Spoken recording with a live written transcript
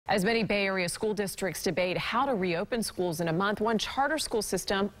As many Bay Area school districts debate how to reopen schools in a month, one charter school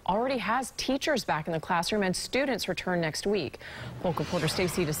system already has teachers back in the classroom and students return next week. Polk reporter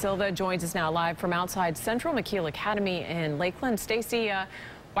Stacey DeSilva joins us now live from outside Central McKeel Academy in Lakeland. Stacey,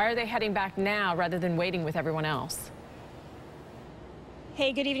 why are they heading back now rather than waiting with everyone else?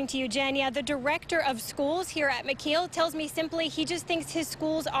 Hey, good evening to you, Jen. Yeah, the director of schools here at McKeel tells me simply he just thinks his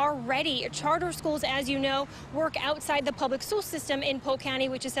schools are ready. Charter schools, as you know, work outside the public school system in Polk County,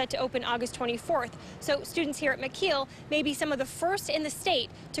 which is set to open August 24th. So students here at McKeel may be some of the first in the state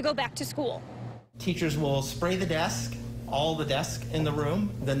to go back to school. Teachers will spray the desk, all the desks in the room,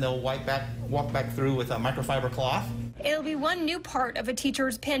 then they'll walk back through with a microfiber cloth. It'll be one new part of a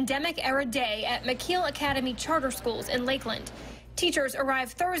teacher's pandemic-era day at McKeel Academy charter schools in Lakeland. Teachers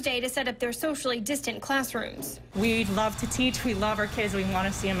arrive Thursday to set up their socially distant classrooms. We love to teach. We love our kids. We want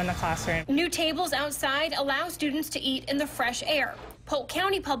to see them in the classroom. New tables outside allow students to eat in the fresh air. Polk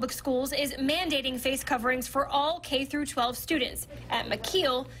County Public Schools is mandating face coverings for all K-12 students. At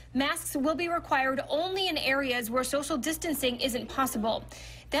McKeel, masks will be required only in areas where social distancing isn't possible.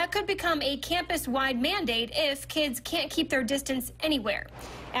 That could become a campus-wide mandate if kids can't keep their distance anywhere.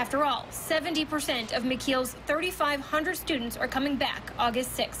 After all, 70% of McKeel's 3,500 students are coming back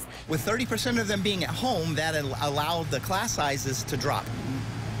August 6th. With 30% of them being at home, that allowed the class sizes to drop.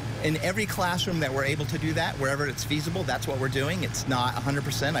 In every classroom that we're able to do that, wherever it's feasible, that's what we're doing. It's not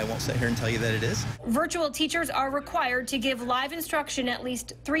 100%. I won't sit here and tell you that it is. Virtual teachers are required to give live instruction at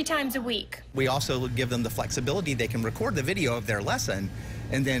least 3 times a week. We also give them the flexibility. They can record the video of their lesson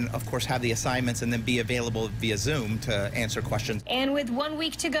and then, of course, have the assignments and then be available via Zoom to answer questions. And with 1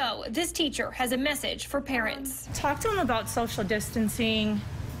 week to go, this teacher has a message for parents. Talk to them about social distancing,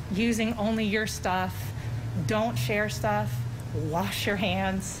 using only your stuff, don't share stuff, wash your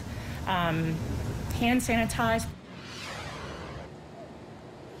hands, hand sanitize.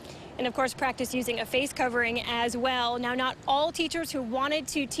 And of course, practice using a face covering as well. Now, not all teachers who wanted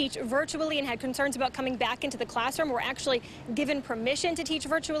to teach virtually and had concerns about coming back into the classroom were actually given permission to teach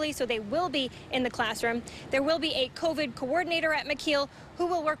virtually, so they will be in the classroom. There will be a COVID coordinator at McKeel who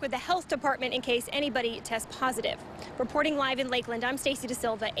will work with the health department in case anybody tests positive. Reporting live in Lakeland, I'm Stacey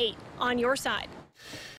DeSilva, 8 on your side.